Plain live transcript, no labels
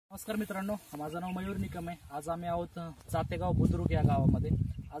नमस्कार मित्रांनो, माझं नाव मयूर निकम आहे. आज आम्ही आहोत जातेगाव बुद्रुक या गावामध्ये.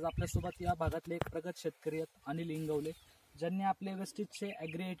 आज आपल्यासोबत या भागातले एक प्रगत शेतकरी आहेत अनिल इंगवले, ज्यांनी आपले वेस्टेजचे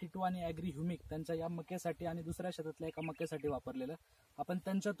ॲग्री 82 आणि ॲग्री ह्युमिक त्यांच्या या मक्यासाठी आणि दुसऱ्या शेतातल्या एका मक्यासाठी वापरलेलं. आपण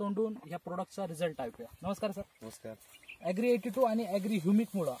त्यांच्या तोंडून या प्रोडक्टचा रिझल्ट ऐकूया. नमस्कार सर. नमस्कार. ॲग्री 82 आणि ॲग्री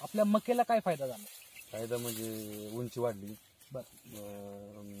ह्युमिकमुळे आपल्या मक्याला काय फायदा झाला? फायदा म्हणजे उंची वाढली,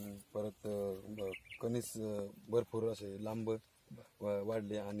 परत कणीस भरपूर असे लांब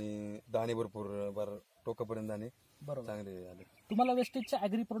वाढले आणि दाणे भरपूर टोकापर्यंत दाणे चांगले आले. तुम्हाला वेस्टेजच्या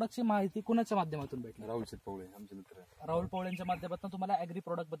ॲग्री प्रोडक्टची माहिती कुणाच्या माध्यमातून भेटली? राहुल पवळे आमचे मित्र. राहुल पवळेंच्या माध्यमातून तुम्हाला ॲग्री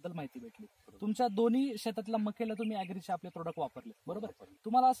प्रोडक्ट बद्दल माहिती भेटली. तुमच्या दोन्ही शेतातल्या मक्याला तुम्ही ॲग्रीचे आपले प्रोडक्ट वापरले, बरोबर?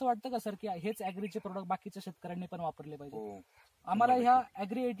 तुम्हाला असं वाटतं का सर की हेच ॲग्रीचे प्रोडक्ट बाकीच्या शेतकऱ्यांनी पण वापरले पाहिजे? आम्हाला ह्या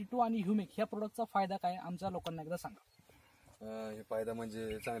ॲग्री 82 आणि ह्युमिक ह्या प्रोडक्टचा फायदा काय आमच्या लोकांना एकदा सांगा. हे फायदा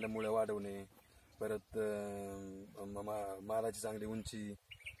म्हणजे चांगल्या मुळ्या वाढवणे, परत मालाची चांगली उंची,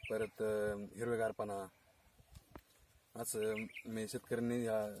 परत हिरवेगारपणा. असं मी शेतकऱ्यांनी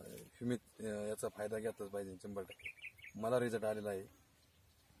या ह्युमिक याचा फायदा घेतलाच पाहिजे 100%. मला रिझल्ट आलेला आहे.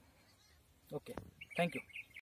 Okay, thank you.